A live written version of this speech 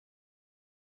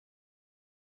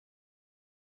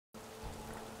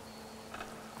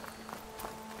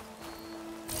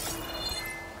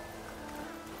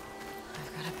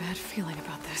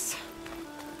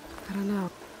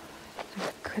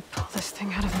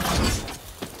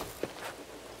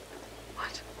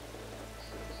What?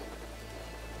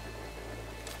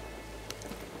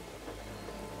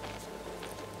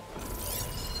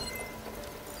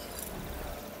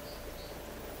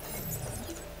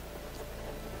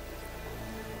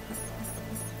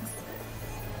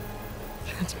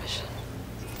 Transmission.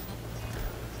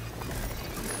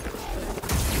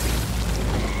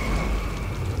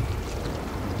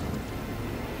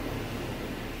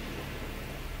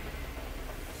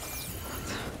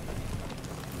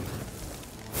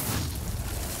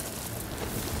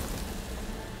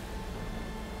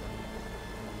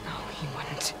 No, he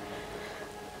wouldn't.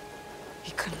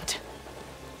 He couldn't.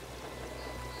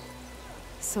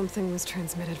 Something was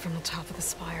transmitted from the top of the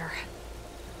spire.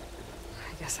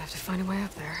 I guess I have to find a way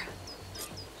up there.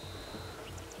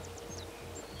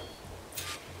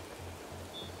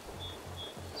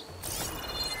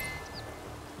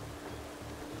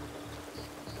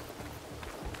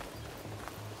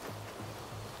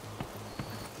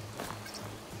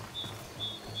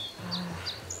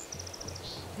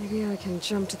 Maybe I can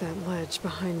jump to that ledge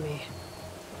behind me.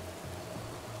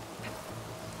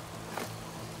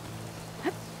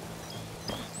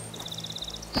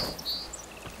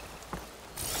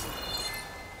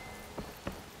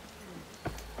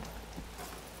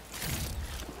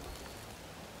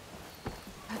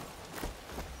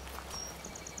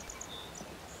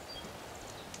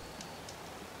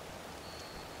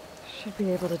 Should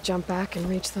be able to jump back and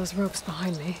reach those ropes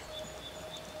behind me.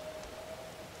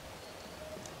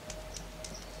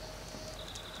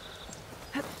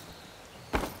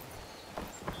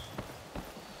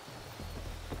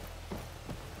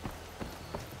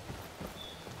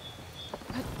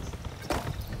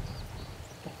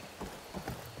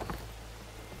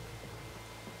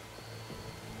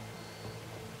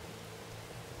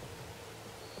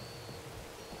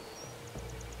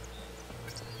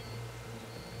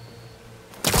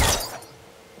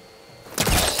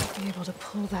 Be able to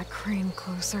pull that crane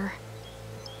closer.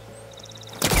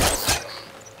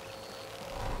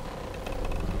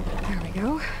 There we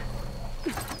go.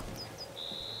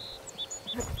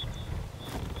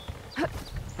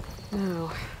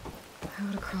 Now,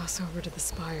 how to cross over to the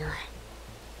spire.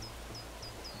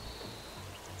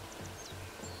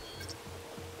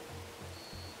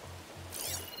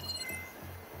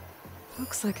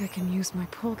 Looks like I can use my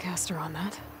pullcaster on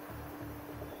that.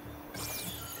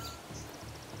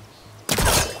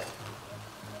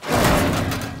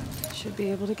 Should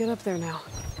be able to get up there now.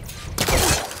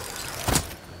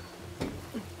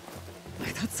 I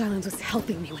thought Silence was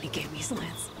helping me when he gave me his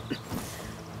lance.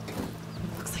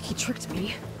 Looks like he tricked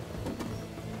me.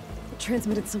 It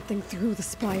transmitted something through the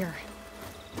spire.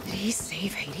 Did he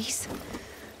save Hades?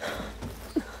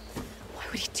 Why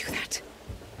would he do that?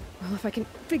 Well, if I can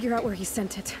figure out where he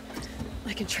sent it,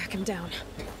 I can track him down.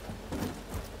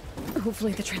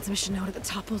 Hopefully the transmission note at the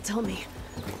top will tell me.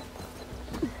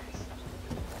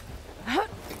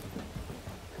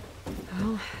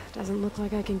 Well, doesn't look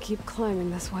like I can keep climbing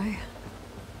this way.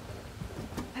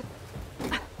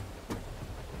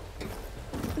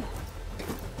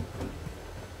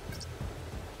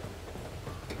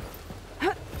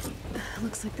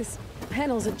 Looks like this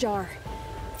panel's ajar.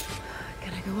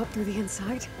 Can I go up through the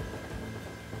inside?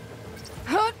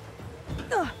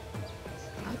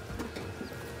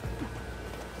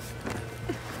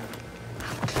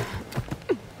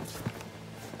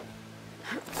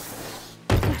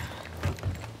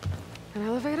 An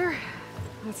elevator?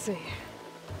 Let's see.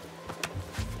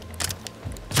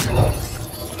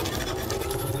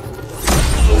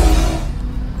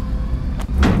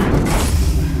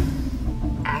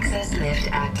 Access lift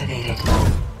activated.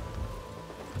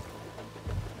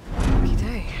 Lucky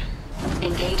day.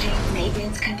 Engaging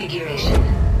maintenance configuration. The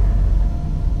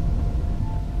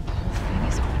whole thing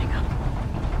is opening up.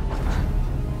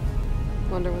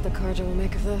 Wonder what the Carja will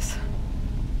make of this.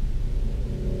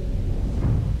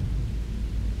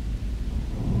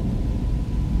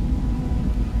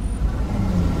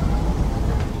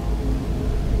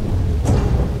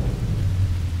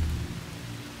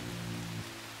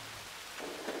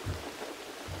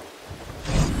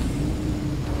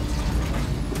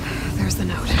 There's the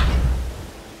note.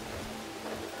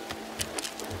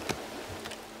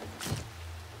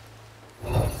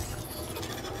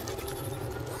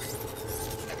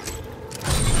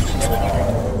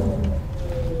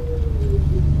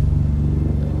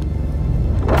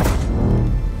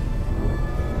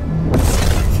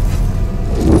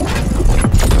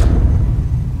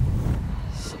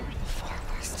 Sword of the Far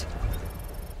West.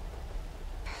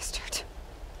 Bastard.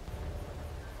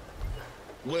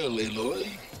 Well, Aloy,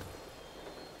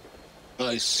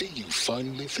 I see you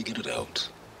finally figured it out.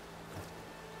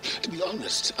 To be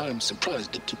honest, I'm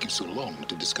surprised it took you so long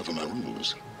to discover my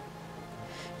rules.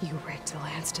 You rigged the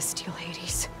lands to steal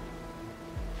Hades.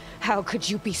 How could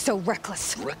you be so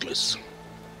reckless? Reckless?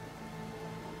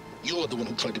 You're the one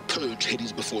who tried to purge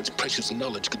Hades before its precious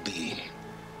knowledge could be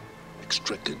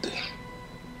extracted.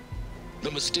 The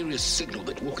mysterious signal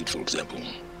that woke it, for example.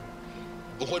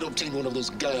 Or why to obtain one of those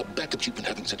Gaia backups you've been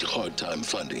having such a hard time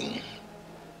finding.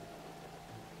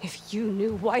 If you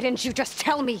knew, why didn't you just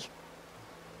tell me?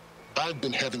 I've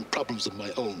been having problems of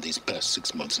my own these past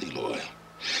 6 months, Aloy.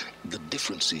 The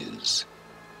difference is,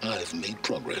 I've made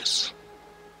progress.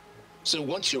 So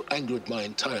once your anger at my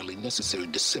entirely necessary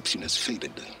deception has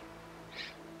faded,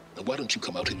 why don't you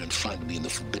come out here and find me in the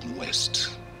Forbidden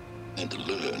West, and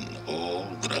learn all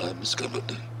that I've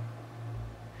discovered?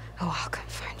 Oh, I'll come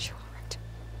find you, all right.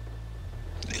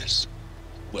 Yes.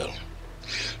 Well,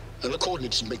 the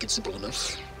coordinates should make it simple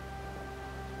enough.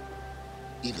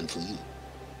 Even for you.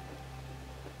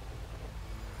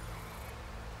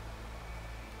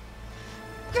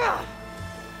 Gah!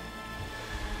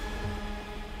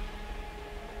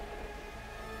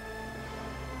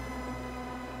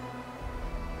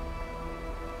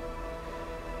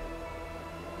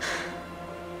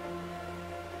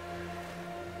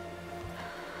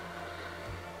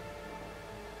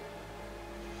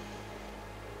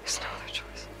 There's no other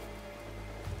choice.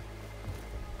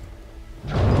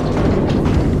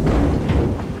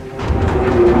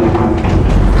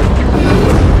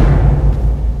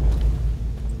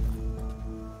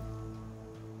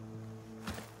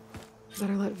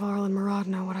 Better let Varl and Murad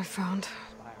know what I found.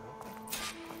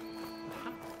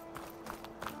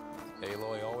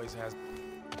 Aloy always has...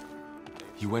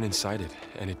 You went inside it,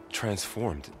 and it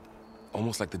transformed.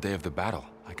 Almost like the day of the battle.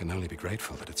 I can only be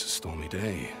grateful that it's a stormy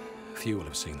day. Few will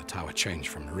have seen the tower change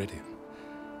from Meridian.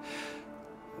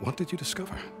 What did you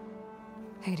discover?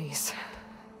 Hades.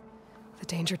 The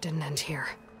danger didn't end here.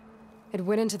 It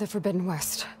went into the Forbidden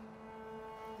West.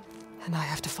 And I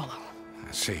have to follow.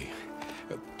 I see.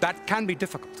 That can be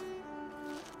difficult.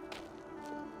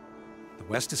 The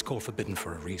West is called Forbidden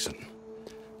for a reason.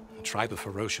 A tribe of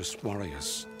ferocious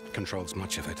warriors controls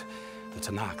much of it, the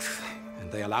Tanakh, and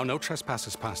they allow no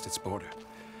trespassers past its border.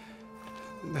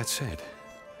 That said,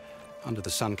 under the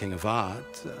Sun King Avad,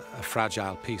 a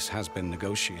fragile peace has been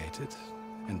negotiated,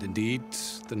 and indeed,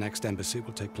 the next embassy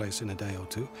will take place in a day or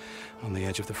two on the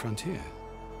edge of the frontier.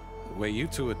 Were you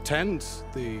to attend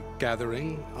the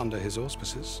gathering under his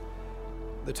auspices,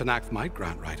 the Tanakh might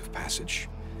grant right of passage,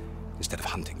 instead of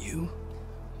hunting you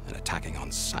and attacking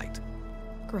on sight.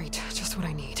 Great, just what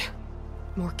I need.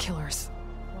 More killers.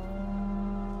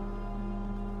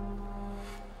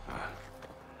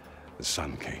 The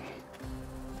Sun King.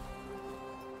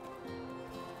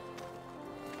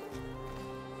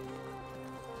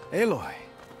 Aloy,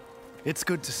 it's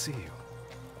good to see you.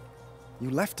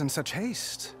 You left in such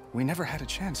haste. We never had a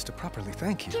chance to properly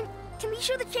thank you. Can we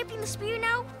show the champion the spear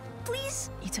now? Please?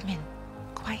 Itamin,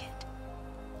 quiet.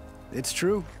 It's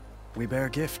true. We bear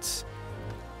gifts.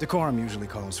 Decorum usually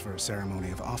calls for a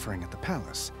ceremony of offering at the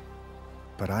palace,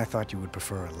 but I thought you would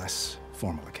prefer a less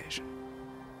formal occasion.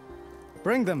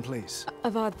 Bring them, please.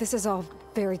 Avad, this is all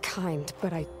very kind,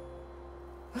 but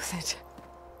Who's it?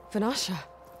 Vanasha.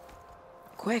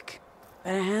 Quick,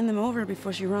 better hand them over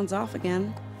before she runs off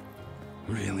again.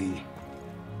 Really?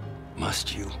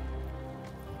 Must you?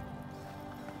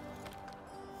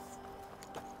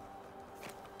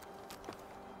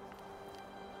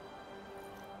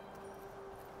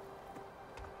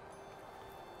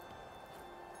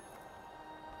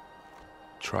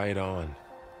 Try it on.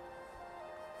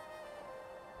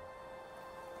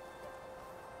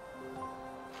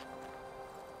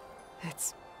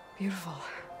 It's beautiful.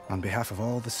 On behalf of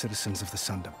all the citizens of the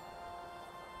Sundom,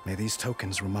 may these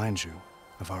tokens remind you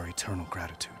of our eternal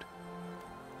gratitude.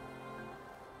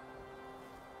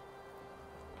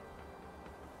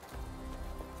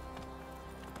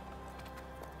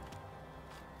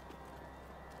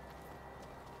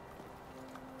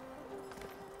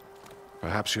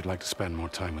 Perhaps you'd like to spend more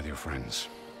time with your friends.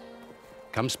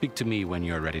 Come speak to me when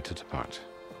you're ready to depart.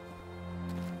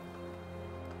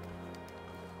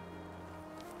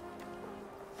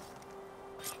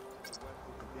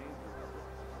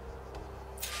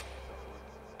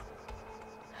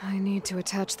 I need to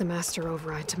attach the master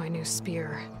override to my new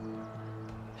spear.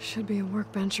 Should be a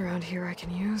workbench around here I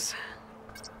can use.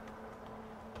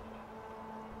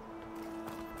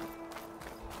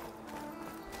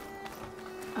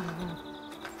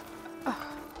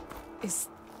 Is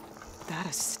that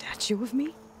a statue of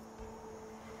me?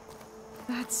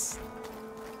 That's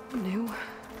new.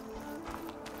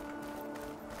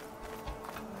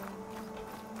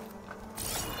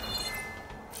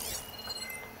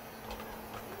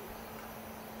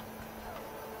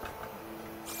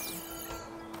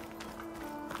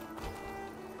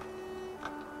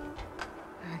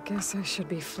 Guess I should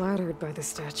be flattered by the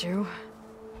statue.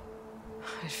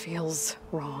 It feels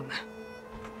wrong.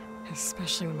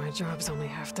 Especially when my job's only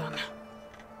half done.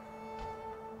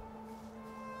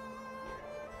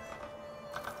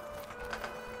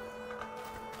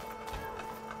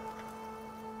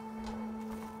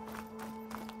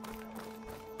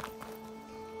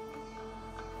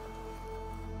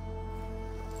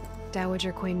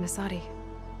 Dowager Queen Masadi.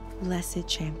 Blessed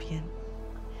champion.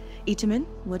 Itamen,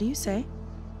 what do you say?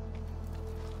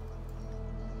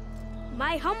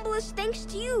 My humblest thanks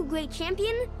to you, great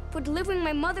champion, for delivering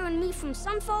my mother and me from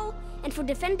Sunfall, and for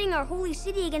defending our holy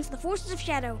city against the forces of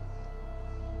Shadow.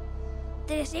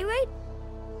 Did I say right?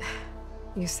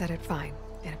 You said it fine,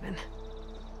 Benipal.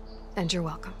 And you're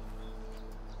welcome.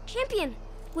 Champion,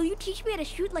 will you teach me how to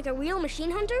shoot like a real machine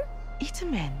hunter?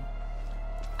 Itamen.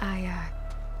 I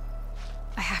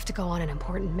have to go on an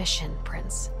important mission,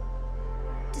 Prince.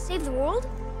 To save the world?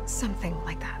 Something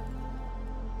like that.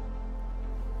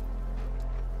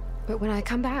 But when I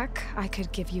come back, I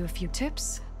could give you a few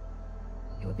tips.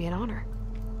 It would be an honor.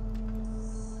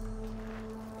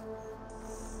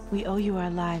 We owe you our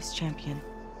lives, champion,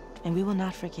 and we will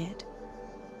not forget.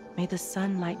 May the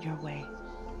sun light your way.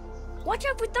 Watch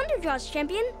out for Thunderjaws,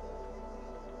 champion!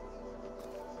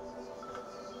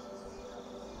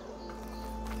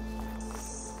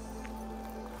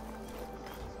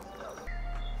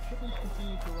 Shipments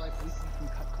continue to arrive weekly from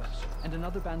Cutcliff, and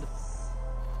another band of...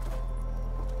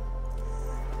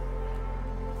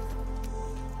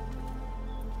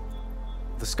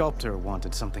 The sculptor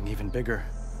wanted something even bigger,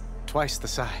 twice the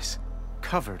size,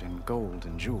 covered in gold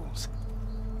and jewels.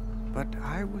 But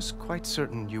I was quite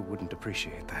certain you wouldn't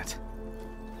appreciate that.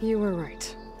 You were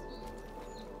right.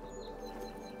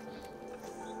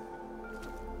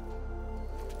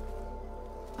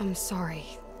 I'm sorry,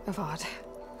 Avad.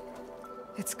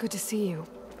 It's good to see you,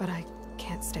 but I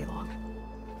can't stay long.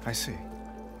 I see.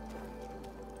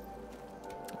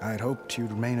 I'd hoped you'd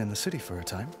remain in the city for a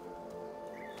time.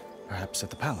 Perhaps at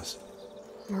the palace.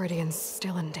 Meridian's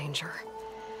still in danger.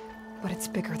 But it's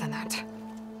bigger than that.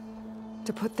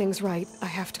 To put things right, I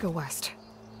have to go west.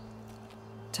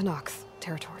 To Nox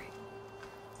territory.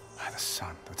 By the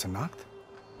sun, that's a Noct?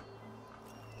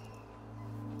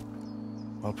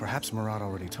 Well, perhaps Murad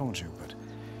already told you, but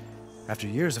after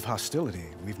years of hostility,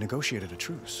 we've negotiated a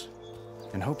truce,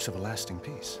 in hopes of a lasting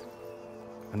peace.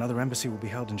 Another embassy will be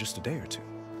held in just a day or two.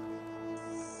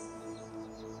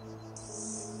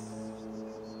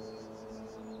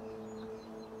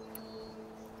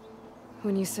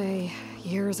 When you say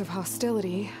years of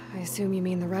hostility, I assume you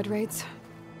mean the Red Raids?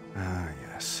 Ah,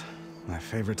 yes. My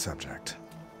favorite subject.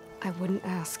 I wouldn't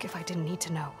ask if I didn't need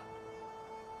to know.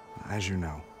 As you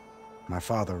know, my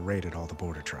father raided all the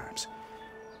border tribes.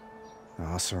 The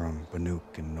Asuram,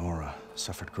 Banuk, and Nora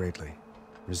suffered greatly,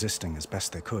 resisting as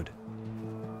best they could.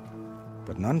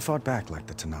 But none fought back like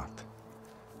the Tenakth.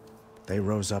 They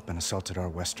rose up and assaulted our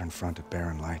western front at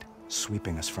Barren Light,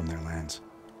 sweeping us from their lands.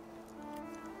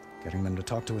 Getting them to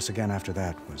talk to us again after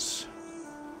that was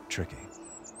tricky.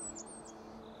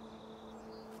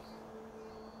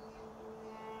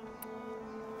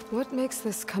 What makes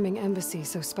this coming embassy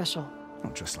so special?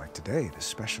 Well, just like today, it is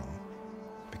special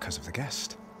because of the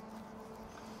guest.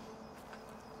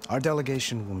 Our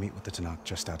delegation will meet with the Tenakth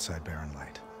just outside Barren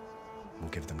Light. We'll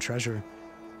give them treasure,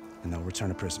 and they'll return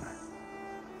a prisoner.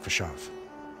 Fashav,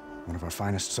 one of our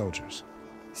finest soldiers.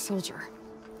 Soldier?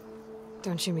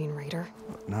 Don't you mean raider?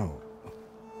 No,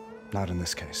 not in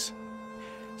this case.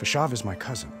 Fashav is my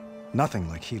cousin, nothing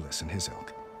like Helis and his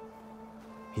ilk.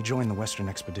 He joined the Western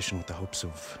expedition with the hopes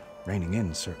of reining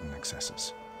in certain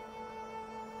excesses.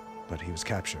 But he was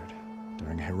captured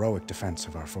during a heroic defense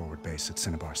of our forward base at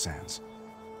Cinnabar Sands,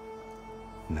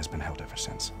 and has been held ever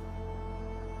since.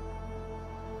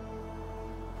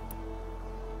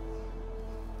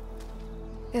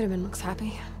 Itamen looks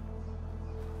happy.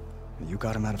 You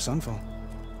got him out of Sunfall.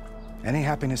 Any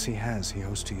happiness he has, he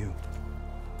owes to you.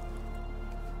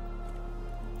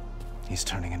 He's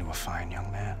turning into a fine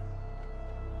young man,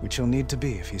 which he'll need to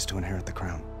be if he's to inherit the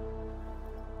crown.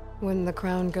 Wouldn't the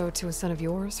crown go to a son of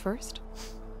yours first?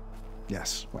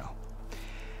 Yes, well,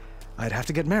 I'd have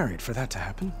to get married for that to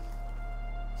happen.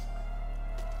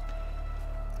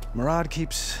 Murad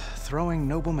keeps throwing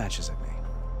noble matches at me.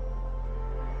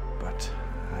 But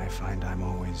I find I'm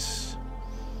always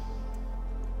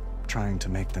trying to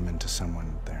make them into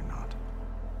someone they're not.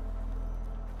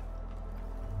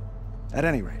 At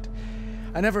any rate,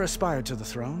 I never aspired to the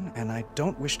throne, and I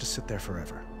don't wish to sit there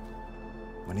forever.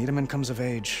 When Itamen comes of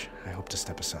age, I hope to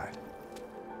step aside.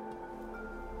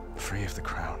 Free of the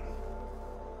crown.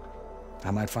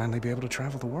 I might finally be able to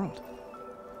travel the world.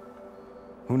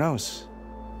 Who knows?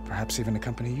 Perhaps even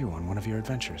accompany you on one of your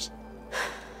adventures.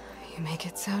 You make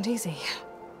it sound easy.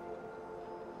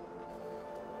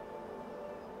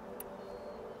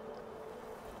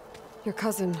 Your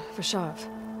cousin, Vashav.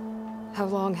 How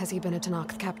long has he been a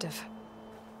Tenakth captive?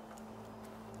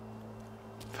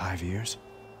 5 years?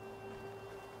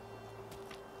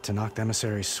 Tenakth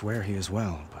emissaries swear he is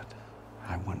well, but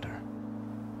I wonder.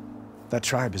 That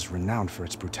tribe is renowned for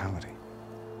its brutality.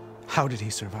 How did he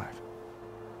survive?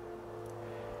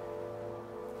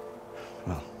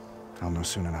 Well, I'll know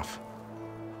soon enough.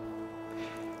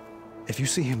 If you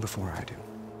see him before I do,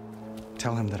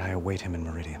 tell him that I await him in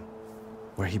Meridian,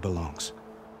 where he belongs.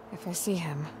 If I see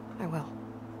him, I will.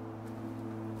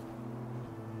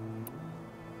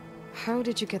 How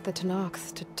did you get the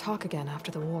Tenakth to talk again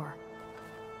after the war?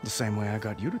 The same way I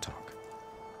got you to talk.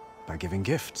 By giving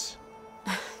gifts.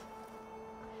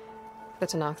 The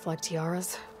Tenakth like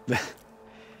tiaras?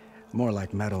 More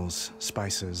like medals,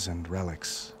 spices, and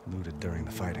relics looted during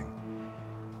the fighting.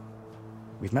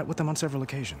 We've met with them on several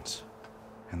occasions,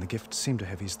 and the gifts seem to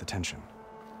have eased the tension.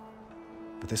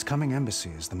 But this coming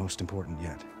embassy is the most important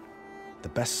yet. The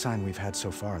best sign we've had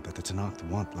so far that the Tenakth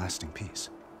want lasting peace.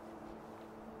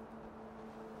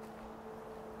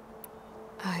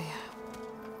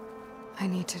 I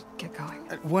need to get going.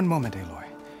 One moment, Aloy.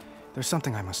 There's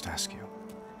something I must ask you.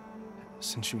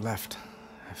 Since you left,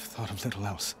 I've thought of little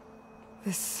else.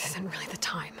 This isn't really the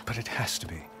time. But it has to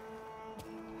be.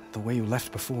 The way you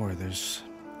left before, there's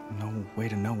no way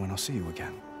to know when I'll see you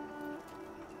again.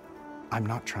 I'm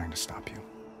not trying to stop you,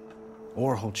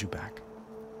 or hold you back.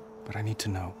 But I need to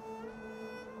know,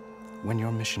 when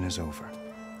your mission is over,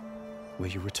 will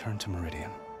you return to Meridian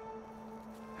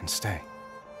and stay?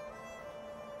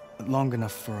 Long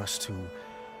enough for us to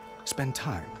spend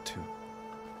time, to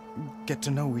get to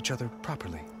know each other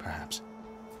properly, perhaps.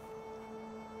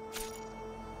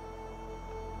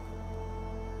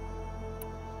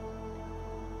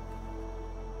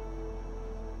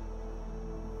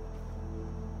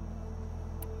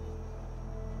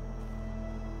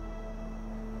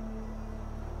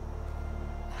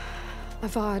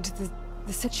 Avad,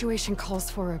 the situation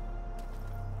calls for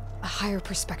a higher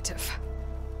perspective.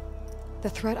 The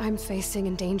threat I'm facing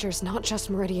endangers not just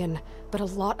Meridian, but a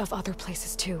lot of other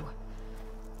places too.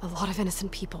 A lot of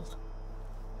innocent people.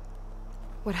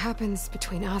 What happens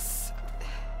between us,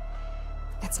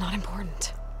 it's not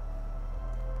important.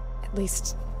 At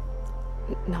least,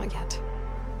 not yet.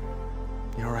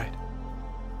 You're right.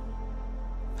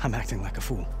 I'm acting like a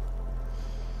fool.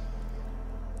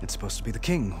 It's supposed to be the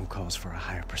king who calls for a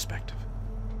higher perspective.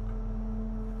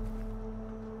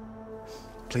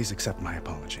 Please accept my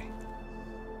apology.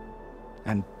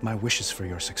 And my wishes for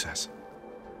your success.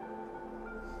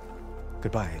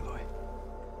 Goodbye, Aloy.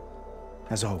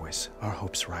 As always, our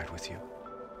hopes ride with you.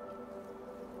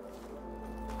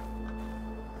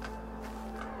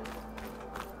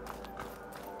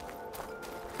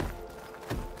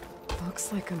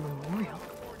 Looks like a memorial.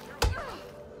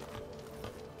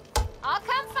 I'll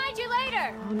come find you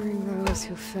later! Honoring those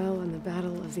who fell in the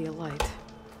Battle of the Blight.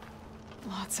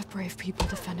 Lots of brave people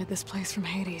defended this place from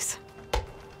Hades.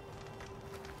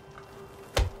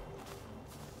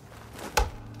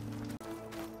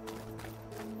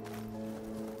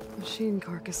 Machine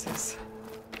carcasses.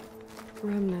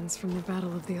 Remnants from the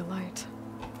Battle of the Blight.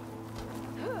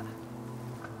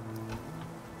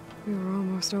 We were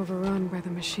almost overrun by the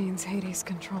machines Hades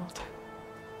controlled.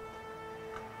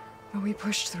 But we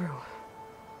pushed through.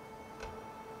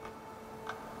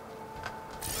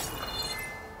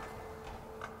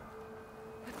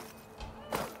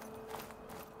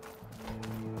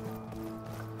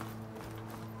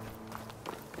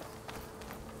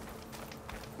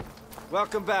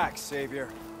 Welcome back, Savior.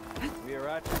 We are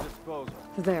at your disposal.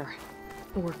 There.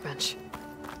 A workbench.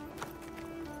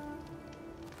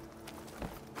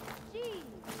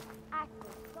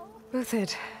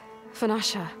 Buthid.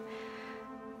 Vanasha.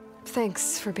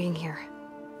 Thanks for being here.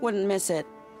 Wouldn't miss it.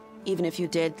 Even if you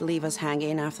did leave us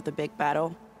hanging after the big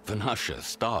battle. Vanasha,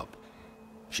 stop.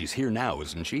 She's here now,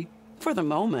 isn't she? For the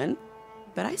moment.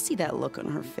 But I see that look on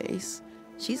her face.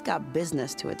 She's got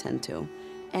business to attend to.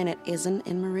 And it isn't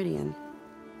in Meridian.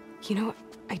 You know,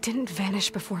 I didn't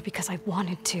vanish before because I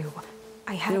wanted to.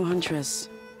 I had— No, Huntress.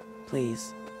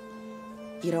 Please.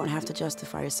 You don't have to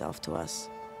justify yourself to us.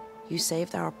 You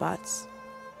saved our butts.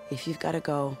 If you've got to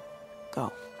go,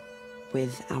 go.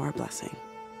 With our blessing.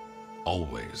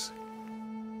 Always.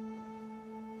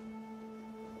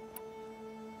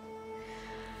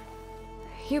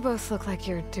 You both look like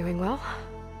you're doing well.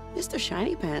 Mr.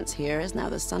 Shiny Pants here is now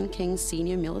the Sun King's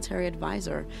senior military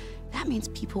advisor. That means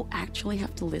people actually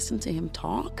have to listen to him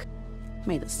talk?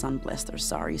 May the sun bless their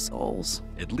sorry souls.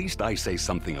 At least I say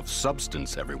something of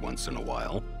substance every once in a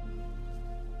while.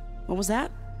 What was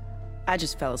that? I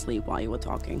just fell asleep while you were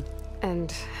talking.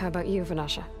 And how about you,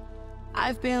 Vanasha?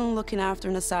 I've been looking after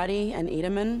Nasadi and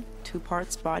Edaman. 2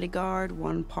 parts bodyguard,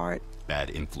 1 part... Bad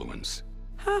influence.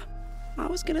 Huh. I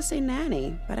was gonna say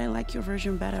nanny, but I like your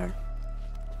version better.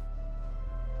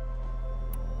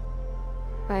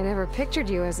 I never pictured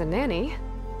you as a nanny.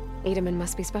 Edaman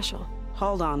must be special.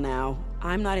 Hold on now.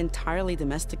 I'm not entirely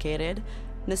domesticated.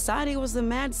 Nasadi was the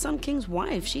Mad Sun King's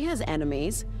wife. She has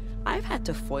enemies. I've had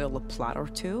to foil a plot or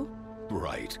 2.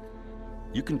 Right.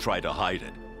 You can try to hide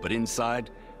it, but inside,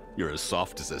 you're as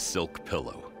soft as a silk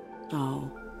pillow.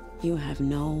 Oh, you have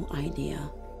no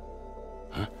idea.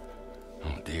 Huh?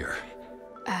 Oh dear.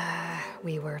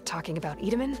 We were talking about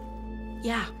Edaman?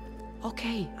 Yeah.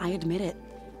 Okay, I admit it.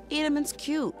 Edaman's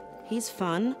cute. He's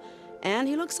fun. And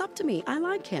he looks up to me. I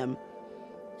like him.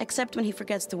 Except when he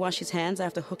forgets to wash his hands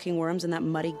after hooking worms in that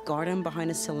muddy garden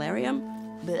behind his solarium.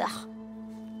 Blech.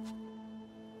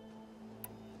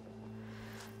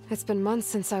 It's been months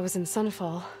since I was in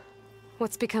Sunfall.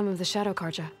 What's become of the Shadow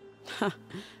Karja?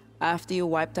 After you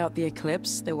wiped out the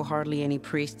Eclipse, there were hardly any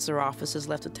priests or officers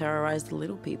left to terrorize the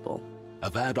little people.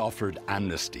 Avad offered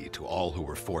amnesty to all who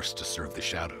were forced to serve the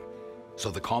Shadow. So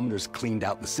the commoners cleaned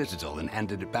out the citadel and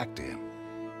handed it back to him.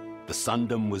 The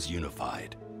Sundom was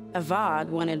unified. Avad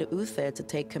wanted Uther to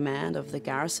take command of the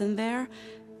garrison there,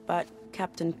 but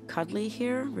Captain Cuddly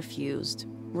here refused.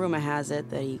 Rumor has it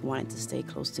that he wanted to stay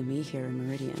close to me here in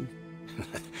Meridian.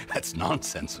 That's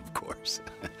nonsense, of course.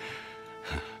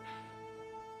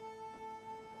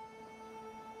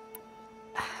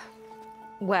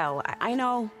 Well, I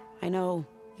know.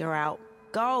 You're out.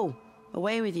 Go!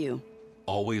 Away with you.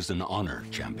 Always an honor,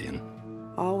 champion.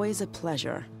 Always a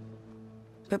pleasure.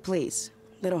 But please,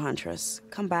 little huntress,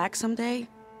 come back someday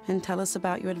and tell us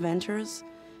about your adventures.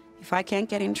 If I can't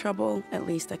get in trouble, at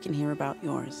least I can hear about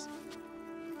yours.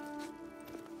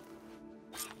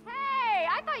 Hey,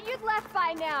 I thought you'd left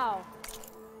by now.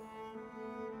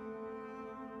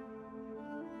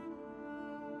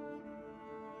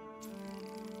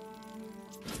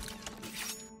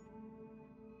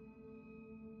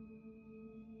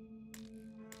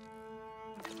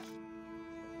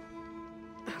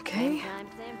 Okay.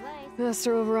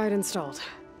 Master override installed.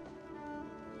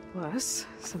 Plus,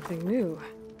 something new.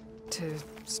 To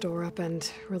store up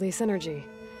and release energy.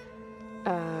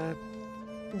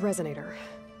 Resonator.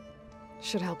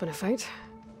 Should help in a fight.